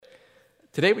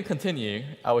Today we continue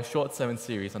our short sermon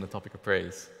series on the topic of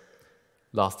praise.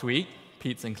 Last week,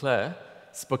 Pete Sinclair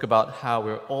spoke about how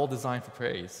we're all designed for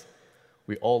praise.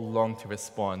 We all long to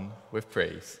respond with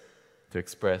praise, to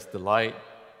express delight,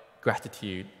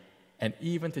 gratitude, and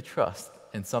even to trust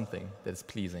in something that is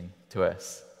pleasing to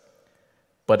us.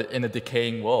 But in a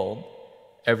decaying world,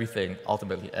 everything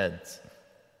ultimately ends,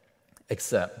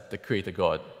 except the Creator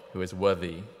God, who is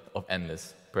worthy of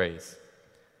endless praise.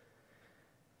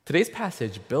 Today's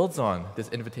passage builds on this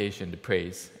invitation to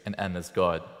praise an endless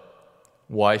God.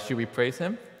 Why should we praise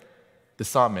Him? The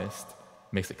psalmist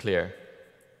makes it clear.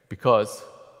 Because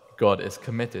God is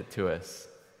committed to us.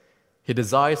 He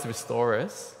desires to restore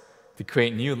us, to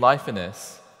create new life in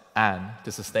us, and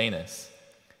to sustain us.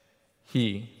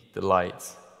 He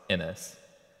delights in us.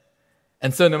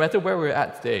 And so no matter where we're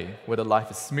at today, whether life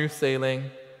is smooth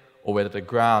sailing or whether the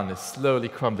ground is slowly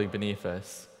crumbling beneath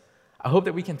us, I hope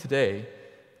that we can today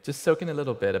just soak in a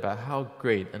little bit about how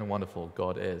great and wonderful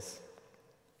God is.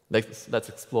 Let's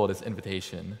explore this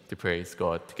invitation to praise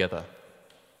God together.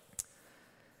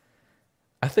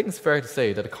 I think it's fair to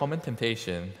say that a common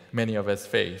temptation many of us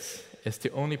face is to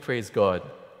only praise God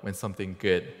when something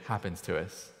good happens to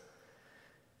us.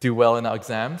 Do well in our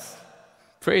exams?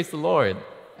 Praise the Lord,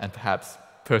 and perhaps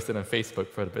post it on Facebook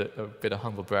for a bit of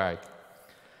humble brag.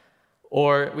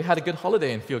 Or we had a good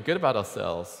holiday and feel good about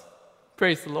ourselves.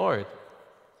 Praise the Lord.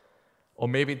 Or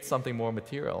maybe it's something more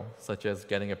material, such as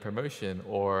getting a promotion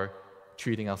or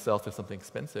treating ourselves to something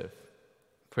expensive.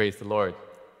 Praise the Lord.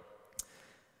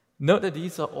 Note that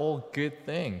these are all good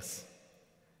things,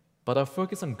 but our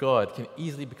focus on God can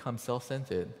easily become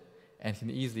self-centered and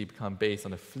can easily become based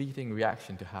on a fleeting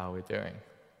reaction to how we're doing.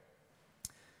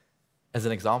 As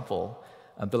an example,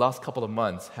 the last couple of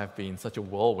months have been such a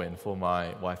whirlwind for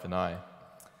my wife and I.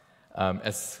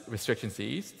 As restrictions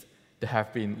eased, there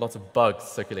have been lots of bugs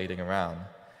circulating around,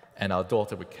 and our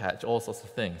daughter would catch all sorts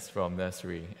of things from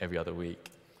nursery every other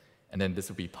week, and then this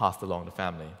would be passed along the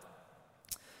family.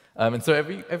 And so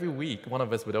every week, one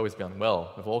of us would always be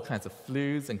unwell with all kinds of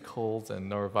flus and colds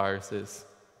and noroviruses.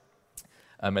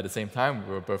 At the same time,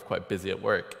 we were both quite busy at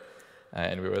work,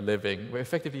 and we were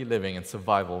effectively living in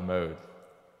survival mode.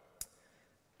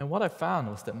 And what I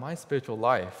found was that my spiritual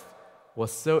life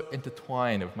was so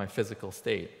intertwined with my physical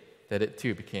state that it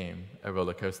too became a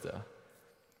roller coaster.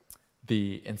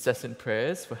 The incessant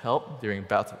prayers for help during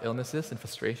bouts of illnesses and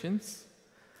frustrations,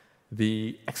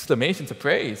 the exclamations of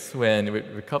praise when we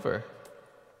recover,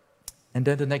 and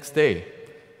then the next day,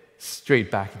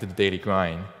 straight back into the daily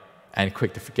grind and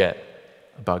quick to forget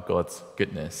about God's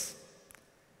goodness.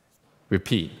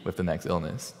 Repeat with the next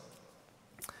illness.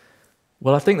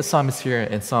 Well, I think the psalmist here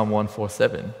in Psalm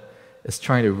 147 is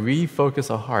trying to refocus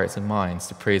our hearts and minds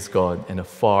to praise God in a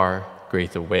far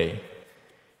greater way,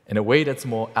 in a way that's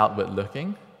more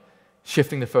outward-looking,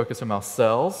 shifting the focus from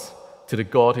ourselves to the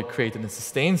God who created and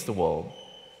sustains the world,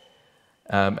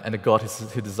 and the God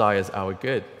who desires our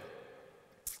good,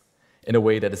 in a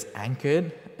way that is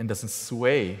anchored and doesn't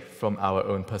sway from our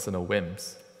own personal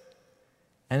whims,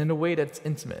 and in a way that's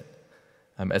intimate,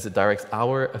 as it directs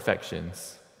our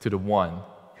affections to the one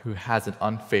who has an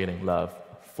unfailing love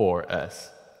for us.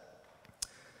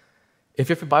 If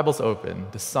your Bible's open,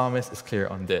 the psalmist is clear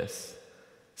on this.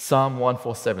 Psalm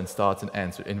 147 starts and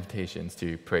ends with invitations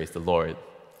to praise the Lord.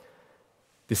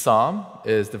 The psalm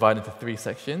is divided into 3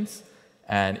 sections,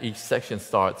 and each section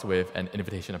starts with an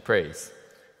invitation of praise.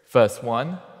 Verse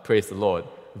 1, praise the Lord.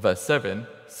 Verse 7,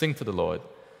 sing to the Lord.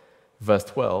 Verse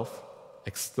 12,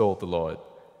 extol the Lord.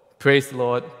 Praise the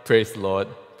Lord, praise the Lord,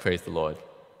 praise the Lord.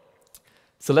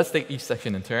 So let's take each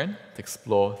section in turn to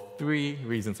explore 3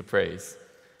 reasons of praise.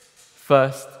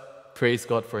 First, praise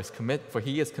God for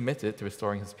He is committed to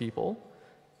restoring His people.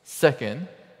 Second,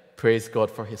 praise God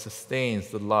for He sustains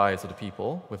the lives of the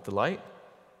people with delight.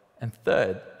 And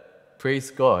third,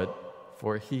 praise God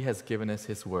for He has given us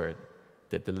His word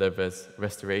that delivers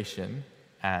restoration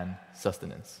and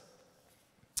sustenance.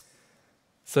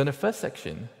 So in the first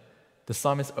section, the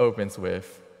psalmist opens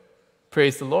with,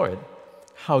 praise the Lord.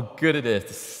 How good it is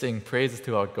to sing praises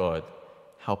to our God.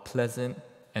 How pleasant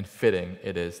and fitting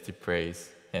it is to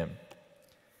praise Him.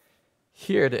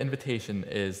 Here, the invitation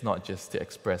is not just to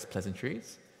express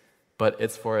pleasantries, but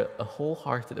it's for a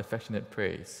wholehearted, affectionate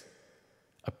praise.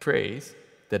 A praise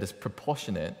that is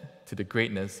proportionate to the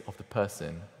greatness of the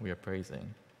person we are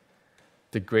praising.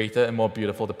 The greater and more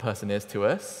beautiful the person is to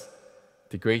us,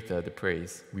 the greater the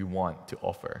praise we want to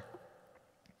offer.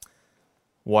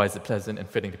 Why is it pleasant and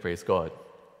fitting to praise God?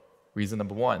 Reason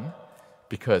number 1,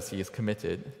 because He is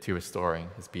committed to restoring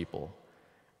His people.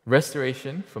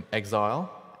 Restoration from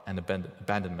exile and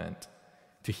abandonment,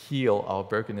 to heal our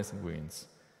brokenness and wounds.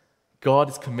 God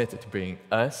is committed to bringing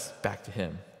us back to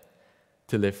Him,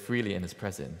 to live freely in His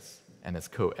presence and as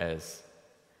co-heirs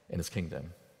in His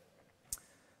kingdom.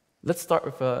 Let's start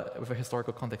with a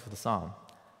historical context of the psalm.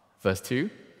 Verse 2,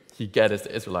 He gathers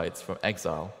the Israelites from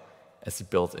exile as He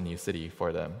builds a new city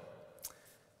for them.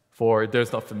 For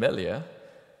those not familiar,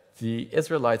 the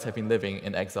Israelites have been living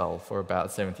in exile for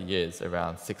about 70 years,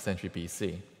 around 6th century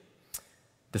BC.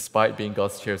 Despite being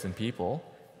God's chosen people,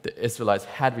 the Israelites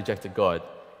had rejected God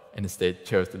and instead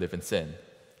chose to live in sin,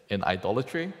 in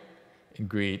idolatry, in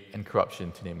greed, and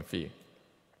corruption, to name a few.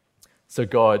 So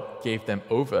God gave them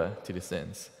over to the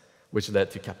sins, which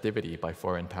led to captivity by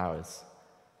foreign powers.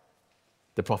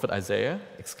 The prophet Isaiah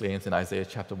exclaims in Isaiah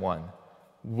chapter 1,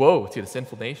 "Woe to the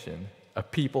sinful nation, a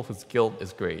people whose guilt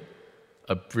is great,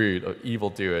 a brood of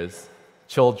evildoers,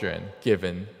 children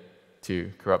given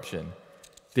to corruption.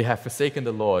 They have forsaken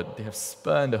the Lord, they have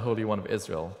spurned the Holy One of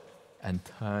Israel, and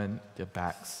turned their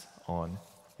backs on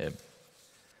Him."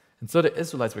 And so the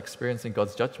Israelites were experiencing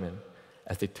God's judgment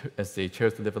as they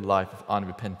chose to live a life of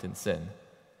unrepentant sin.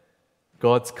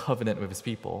 God's covenant with His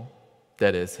people,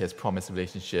 that is, His promised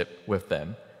relationship with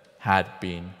them, had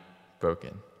been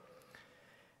broken.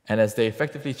 And as they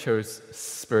effectively chose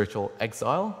spiritual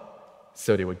exile,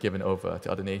 so they were given over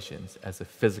to other nations as a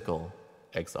physical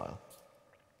exile.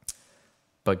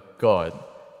 But God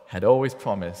had always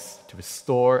promised to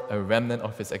restore a remnant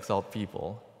of His exiled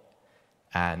people.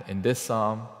 And in this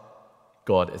psalm,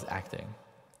 God is acting.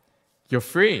 You're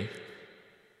free.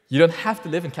 You don't have to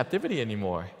live in captivity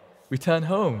anymore. Return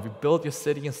home, rebuild your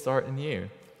city, and start anew.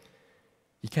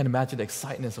 You can imagine the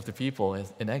excitement of the people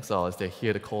in exile as they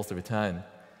hear the calls to return.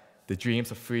 The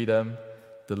dreams of freedom,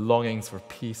 the longings for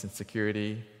peace and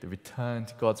security, the return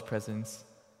to God's presence,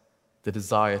 the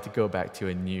desire to go back to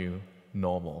a new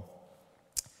normal.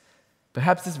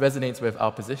 Perhaps this resonates with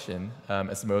our position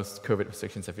as most COVID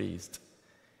restrictions have eased.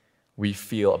 We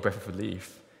feel a breath of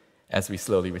relief as we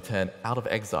slowly return out of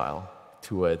exile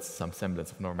towards some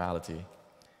semblance of normality.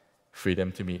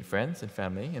 Freedom to meet friends and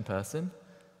family in person,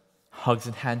 hugs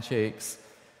and handshakes,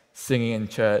 singing in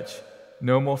church,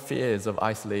 no more fears of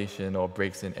isolation or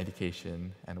breaks in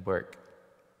education and work.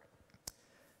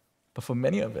 But for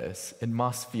many of us, it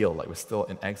must feel like we're still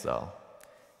in exile.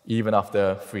 Even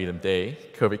after Freedom Day,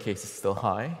 COVID cases are still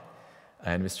high,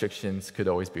 and restrictions could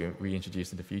always be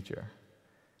reintroduced in the future.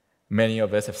 Many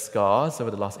of us have scars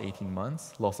over the last 18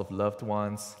 months, loss of loved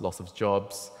ones, loss of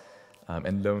jobs,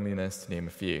 and loneliness, to name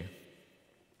a few.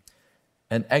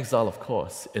 And exile, of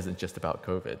course, isn't just about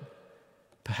COVID.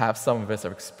 Perhaps some of us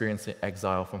are experiencing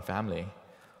exile from family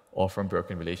or from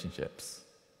broken relationships.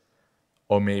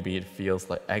 Or maybe it feels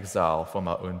like exile from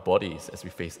our own bodies as we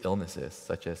face illnesses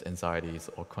such as anxieties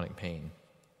or chronic pain.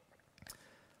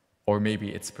 Or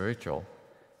maybe it's spiritual,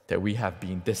 that we have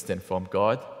been distant from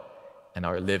God and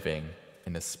are living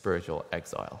in a spiritual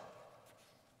exile.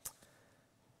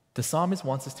 The psalmist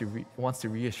wants to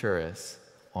reassure us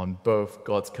on both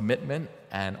God's commitment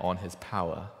and on His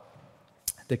power.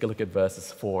 Take a look at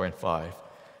verses 4 and 5.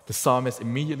 The psalmist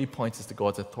immediately points us to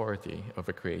God's authority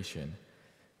over creation.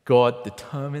 God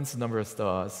determines the number of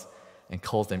stars and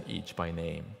calls them each by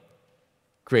name.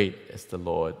 Great is the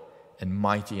Lord and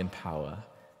mighty in power.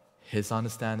 His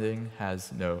understanding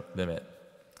has no limit.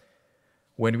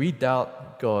 When we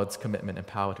doubt God's commitment and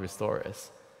power to restore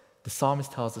us, the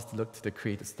psalmist tells us to look to the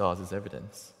created stars as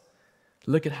evidence.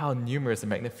 Look at how numerous and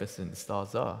magnificent the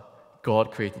stars are.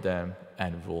 God created them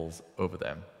and rules over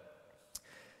them.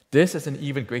 This has an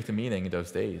even greater meaning in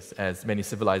those days, as many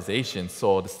civilizations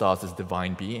saw the stars as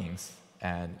divine beings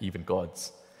and even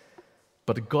gods.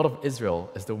 But the God of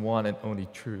Israel is the one and only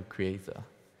true creator.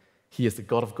 He is the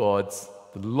God of gods,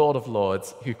 the Lord of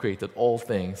lords, who created all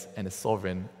things and is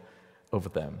sovereign over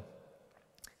them.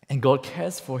 And God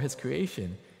cares for His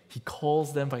creation. He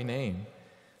calls them by name.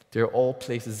 They're all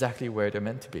placed exactly where they're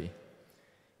meant to be.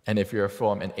 And if you're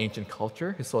from an ancient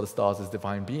culture who saw the stars as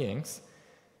divine beings,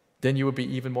 then you will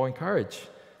be even more encouraged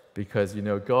because you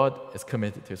know God is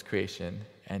committed to His creation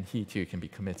and He too can be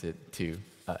committed to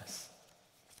us.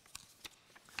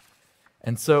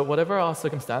 And so whatever our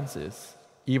circumstances,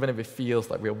 even if it feels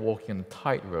like we're walking on a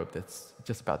tightrope that's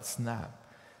just about to snap,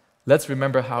 let's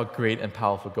remember how great and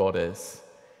powerful God is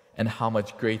and how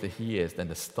much greater He is than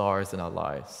the stars in our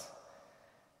lives.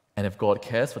 And if God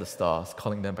cares for the stars,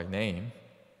 calling them by name,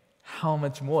 how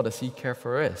much more does He care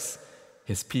for us,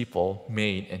 His people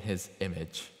made in His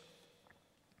image?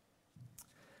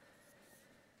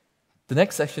 The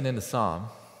next section in the psalm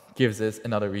gives us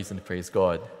another reason to praise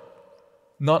God.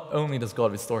 Not only does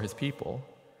God restore His people,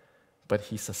 but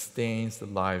He sustains the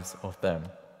lives of them.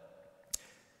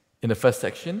 In the first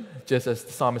section, just as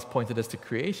the psalmist pointed us to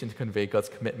creation to convey God's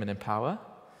commitment and power,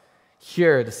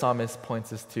 here the psalmist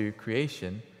points us to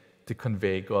creation to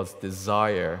convey God's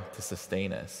desire to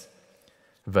sustain us.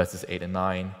 Verses 8 and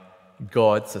 9,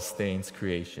 God sustains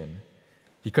creation.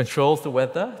 He controls the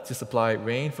weather to supply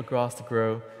rain for grass to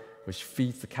grow, which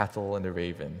feeds the cattle and the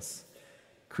ravens.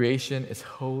 Creation is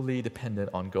wholly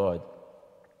dependent on God.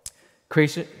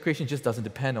 Creation just doesn't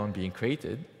depend on being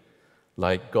created,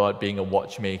 like God being a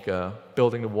watchmaker,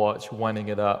 building the watch, winding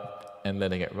it up, and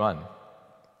letting it run.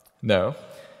 No,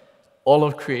 all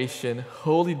of creation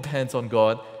wholly depends on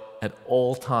God at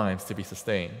all times to be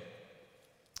sustained.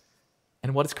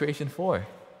 And what is creation for?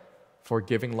 For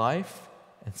giving life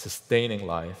and sustaining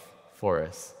life for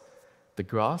us. The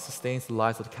grass sustains the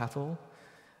lives of the cattle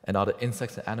and other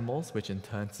insects and animals, which in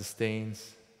turn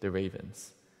sustains the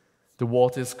ravens. The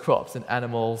waters, crops, and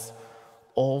animals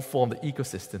all form the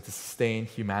ecosystem to sustain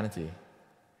humanity.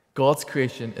 God's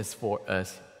creation is for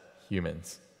us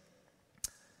humans.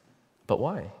 But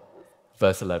why?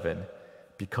 Verse 11,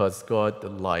 because God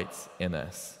delights in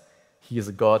us. He is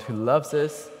a God who loves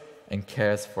us and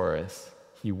cares for us.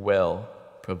 He will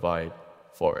provide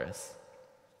for us.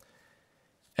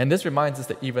 And this reminds us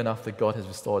that even after God has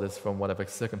restored us from whatever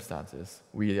circumstances,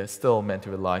 we are still meant to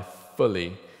rely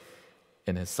fully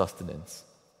in His sustenance.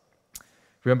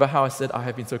 Remember how I said I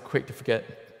have been so quick to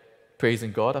forget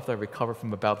praising God after I recover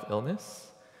from a bout of illness?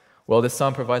 Well, this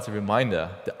psalm provides a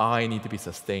reminder that I need to be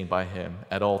sustained by Him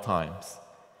at all times.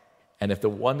 And if the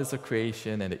wonders of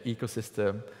creation and the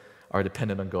ecosystem are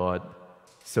dependent on God,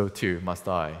 so too must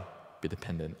I be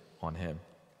dependent on Him.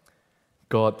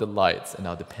 God delights in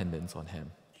our dependence on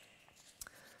Him.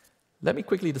 Let me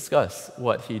quickly discuss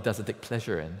what He doesn't take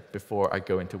pleasure in before I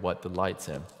go into what delights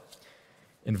Him.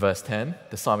 In verse 10,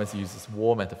 the psalmist uses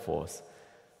war metaphors.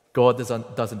 God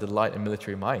doesn't delight in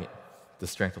military might, the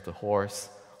strength of the horse,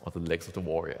 or the legs of the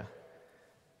warrior.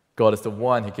 God is the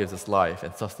one who gives us life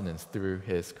and sustenance through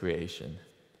His creation.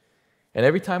 And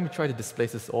every time we try to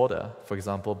displace this order, for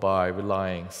example, by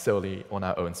relying solely on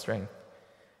our own strength,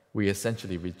 we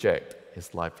essentially reject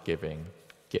His life-giving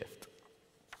gift.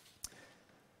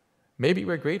 Maybe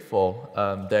we're grateful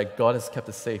that God has kept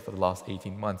us safe for the last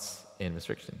 18 months in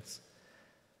restrictions.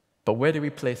 But where do we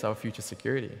place our future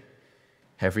security?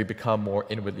 Have we become more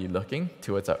inwardly looking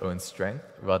towards our own strength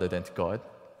rather than to God?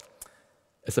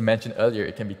 As I mentioned earlier,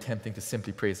 it can be tempting to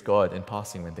simply praise God in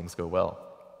passing when things go well.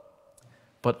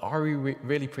 But are we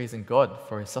really praising God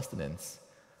for His sustenance,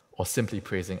 or simply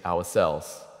praising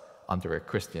ourselves under a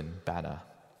Christian banner?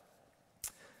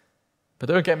 But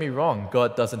don't get me wrong,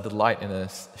 God doesn't delight in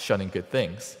us shunning good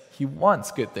things. He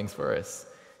wants good things for us.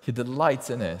 He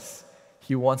delights in us.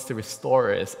 He wants to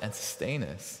restore us and sustain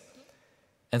us.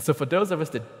 And so for those of us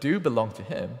that do belong to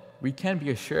Him, we can be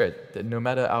assured that no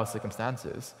matter our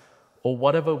circumstances or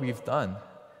whatever we've done,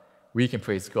 we can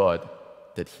praise God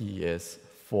that He is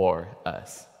for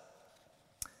us.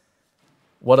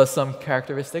 What are some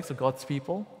characteristics of God's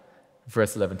people?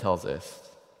 Verse 11 tells us.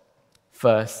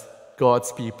 First,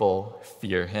 God's people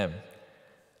fear Him.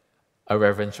 A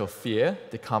reverential fear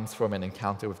that comes from an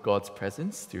encounter with God's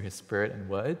presence through His Spirit and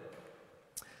Word.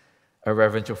 A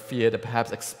reverential fear that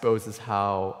perhaps exposes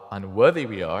how unworthy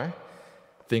we are.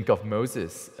 Think of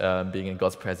Moses being in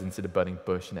God's presence in the burning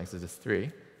bush in Exodus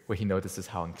 3, where he notices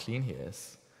how unclean he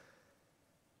is.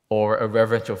 Or a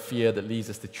reverential fear that leads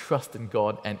us to trust in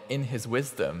God and in His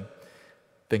wisdom.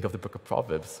 Think of the book of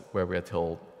Proverbs, where we are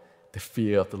told, the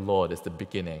fear of the Lord is the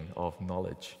beginning of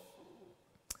knowledge.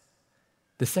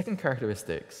 The second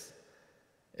characteristic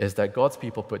is that God's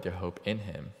people put their hope in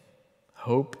Him.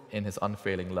 Hope in His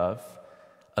unfailing love,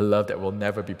 a love that will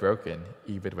never be broken,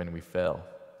 even when we fail.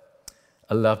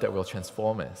 A love that will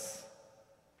transform us,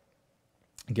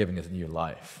 giving us new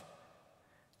life.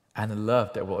 And a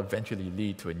love that will eventually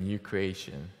lead to a new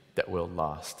creation that will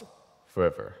last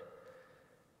forever.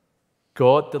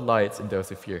 God delights in those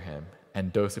who fear Him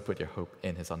and those who put their hope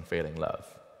in His unfailing love.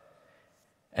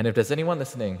 And if there's anyone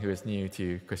listening who is new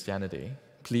to Christianity,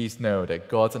 please know that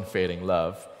God's unfailing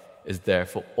love is there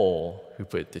for all who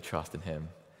put their trust in Him.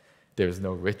 There is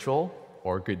no ritual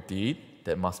or good deed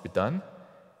that must be done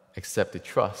except to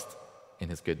trust in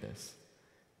His goodness.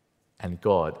 And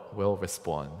God will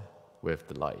respond with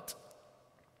delight.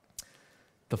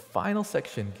 The final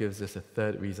section gives us a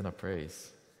third reason of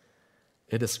praise.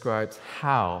 It describes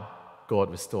how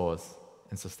God restores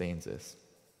and sustains us.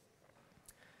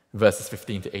 Verses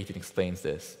 15 to 18 explains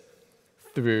this.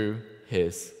 Through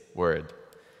His Word.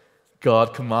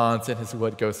 God commands and His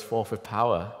Word goes forth with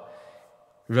power.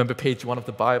 Remember page 1 of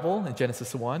the Bible in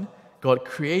Genesis 1? God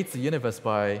creates the universe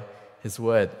by His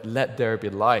Word. Let there be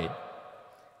light.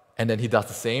 And then he does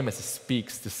the same as he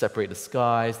speaks to separate the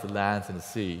skies, the lands, and the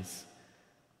seas.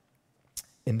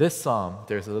 In this psalm,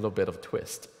 there's a little bit of a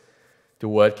twist. The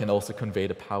word can also convey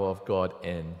the power of God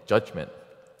in judgment.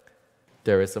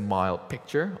 There is a mild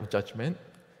picture of judgment,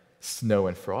 snow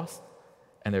and frost,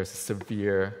 and there's a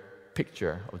severe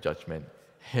picture of judgment,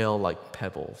 hail like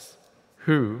pebbles.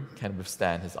 Who can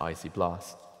withstand his icy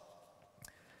blast?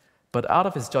 But out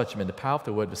of his judgment, the power of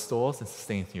the word restores and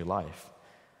sustains new life.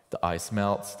 The ice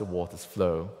melts, the waters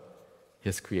flow.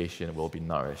 His creation will be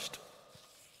nourished.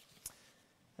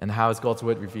 And how is God's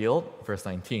word revealed? Verse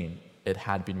 19, it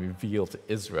had been revealed to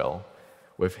Israel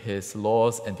with his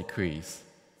laws and decrees.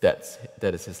 That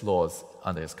is his laws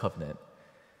under his covenant.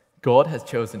 God has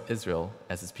chosen Israel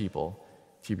as his people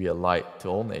to be a light to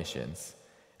all nations.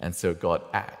 And so God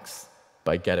acts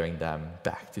by gathering them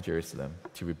back to Jerusalem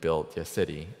to rebuild their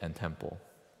city and temple.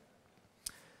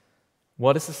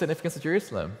 What is the significance of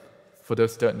Jerusalem? For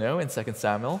those who don't know, in 2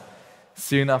 Samuel,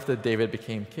 soon after David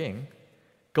became king,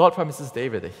 God promises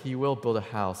David that he will build a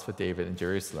house for David in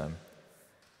Jerusalem,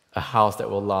 a house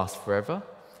that will last forever,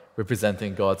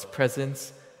 representing God's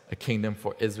presence, a kingdom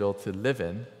for Israel to live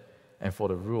in, and for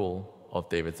the rule of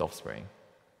David's offspring.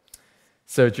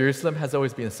 So Jerusalem has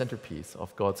always been a centerpiece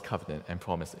of God's covenant and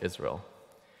promise to Israel.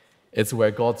 It's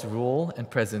where God's rule and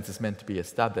presence is meant to be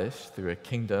established through a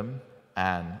kingdom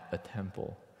and a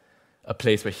temple, a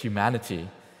place where humanity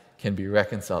can be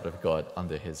reconciled with God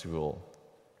under his rule.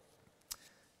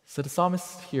 So the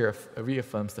psalmist here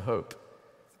reaffirms the hope.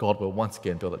 God will once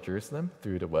again build up Jerusalem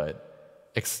through the word.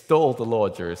 Extol the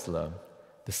Lord, Jerusalem,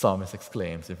 the psalmist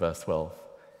exclaims in verse 12.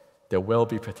 There will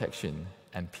be protection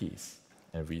and peace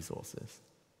and resources.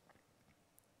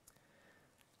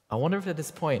 I wonder if at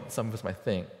this point some of us might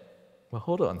think, well,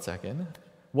 hold on a second.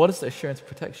 What is the assurance of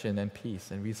protection and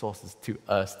peace and resources to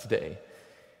us today?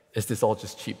 Is this all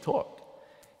just cheap talk?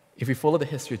 If we follow the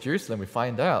history of Jerusalem, we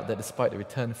find out that despite the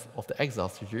return of the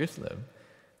exiles to Jerusalem,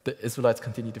 the Israelites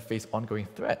continue to face ongoing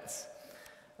threats.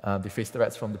 They face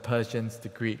threats from the Persians, the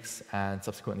Greeks, and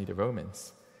subsequently the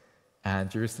Romans. And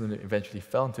Jerusalem eventually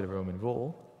fell into the Roman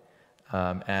rule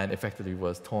and effectively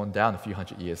was torn down a few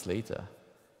hundred years later.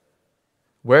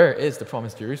 Where is the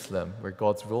promised Jerusalem, where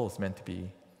God's rule is meant to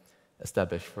be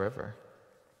established forever?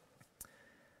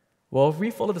 Well, if we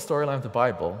follow the storyline of the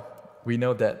Bible, we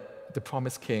know that the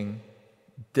promised king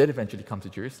did eventually come to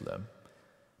Jerusalem,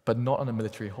 but not on a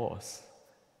military horse,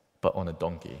 but on a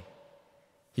donkey.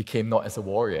 He came not as a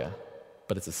warrior,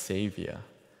 but as a savior,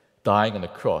 dying on the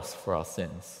cross for our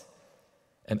sins.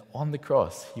 And on the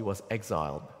cross, he was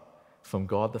exiled from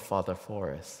God the Father for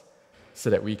us, so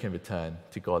that we can return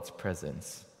to God's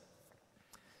presence.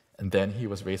 And then he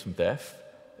was raised from death,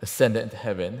 ascended into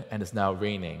heaven, and is now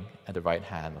reigning at the right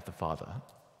hand of the Father.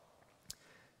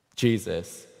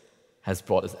 Jesus has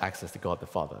brought us access to God the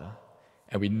Father,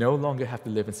 and we no longer have to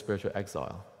live in spiritual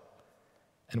exile.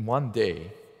 And one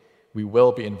day, we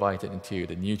will be invited into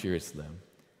the New Jerusalem,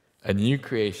 a new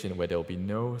creation where there will be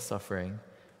no suffering,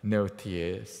 no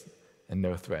tears, and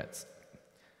no threats,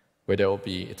 where there will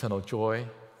be eternal joy,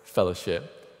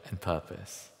 fellowship, and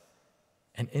purpose.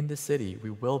 And in this city, we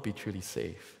will be truly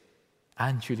safe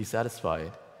and truly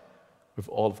satisfied with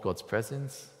all of God's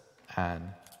presence and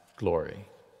glory.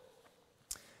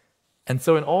 And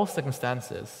so in all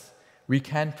circumstances, we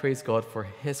can praise God for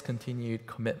his continued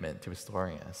commitment to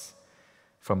restoring us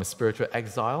from a spiritual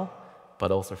exile,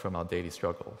 but also from our daily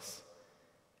struggles.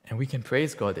 And we can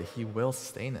praise God that he will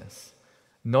sustain us,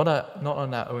 not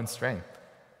on our own strength,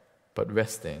 but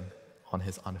resting on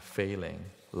his unfailing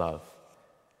love.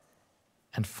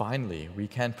 And finally, we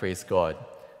can praise God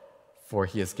for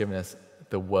he has given us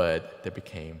the word that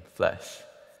became flesh,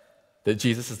 that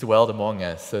Jesus has dwelled among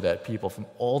us so that people from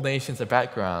all nations and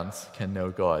backgrounds can know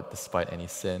God despite any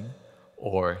sin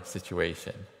or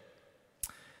situation.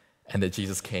 And that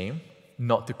Jesus came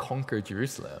not to conquer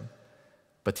Jerusalem,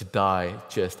 but to die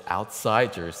just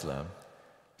outside Jerusalem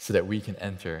so that we can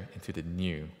enter into the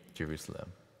new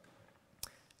Jerusalem.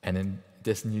 And in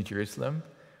this new Jerusalem,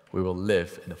 we will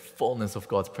live in the fullness of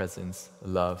God's presence,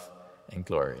 love, and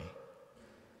glory.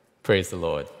 Praise the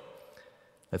Lord.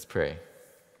 Let's pray.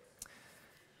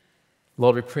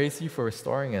 Lord, we praise you for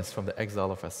restoring us from the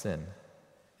exile of our sin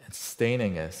and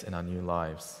sustaining us in our new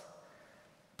lives.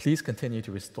 Please continue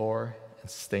to restore and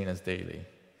sustain us daily.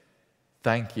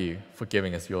 Thank you for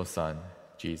giving us your Son,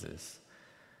 Jesus.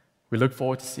 We look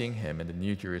forward to seeing him in the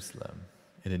new Jerusalem,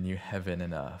 in the new heaven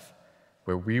and earth,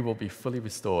 where we will be fully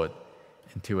restored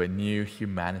into a new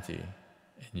humanity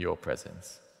in your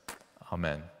presence.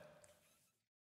 Amen.